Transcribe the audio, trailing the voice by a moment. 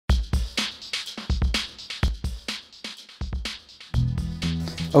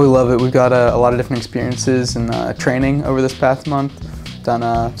Oh, we love it. We've got a lot of different experiences and training over this past month.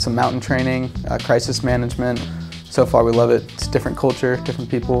 Done some mountain training, crisis management. So far we love it. It's a different culture, different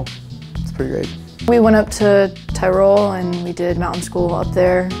people. It's pretty great. We went up to Tyrol and we did mountain school up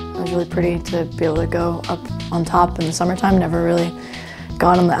there. It was really pretty to be able to go up on top in the summertime. Never really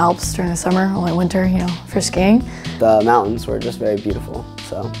gone on the Alps during the summer, only winter, you know, for skiing. The mountains were just very beautiful,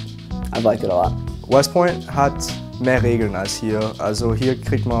 so I've liked it a lot. West Point hat mehr Regeln als hier. Also hier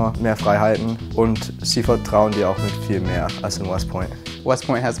kriegt man mehr Freiheiten und sie vertrauen dir auch mit viel mehr als in West Point. West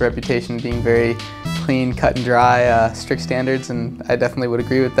Point has a reputation of being very clean, cut and dry, strict standards, and I definitely would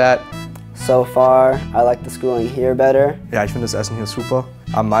agree with that. So far, I like the schooling here better. Ja, ich finde das Essen hier super.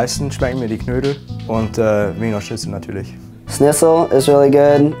 Am meisten schmecken mir die Knödel und Wiener Schnitzel natürlich. Schnitzel is really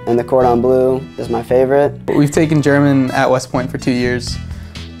good, and the cordon bleu is my favorite. We've taken German at West Point for 2 years.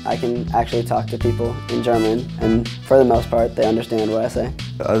 I can actually talk to people in German, and for the most part, they understand what I say.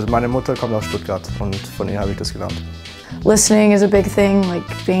 Also meine Mutter kommt aus Stuttgart und von ihr habe ich das gelernt. Listening is a big thing, like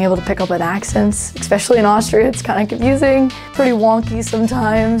being able to pick up on accents, especially in Austria. It's kind of confusing, pretty wonky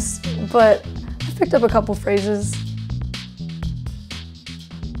sometimes, but I've picked up a couple phrases.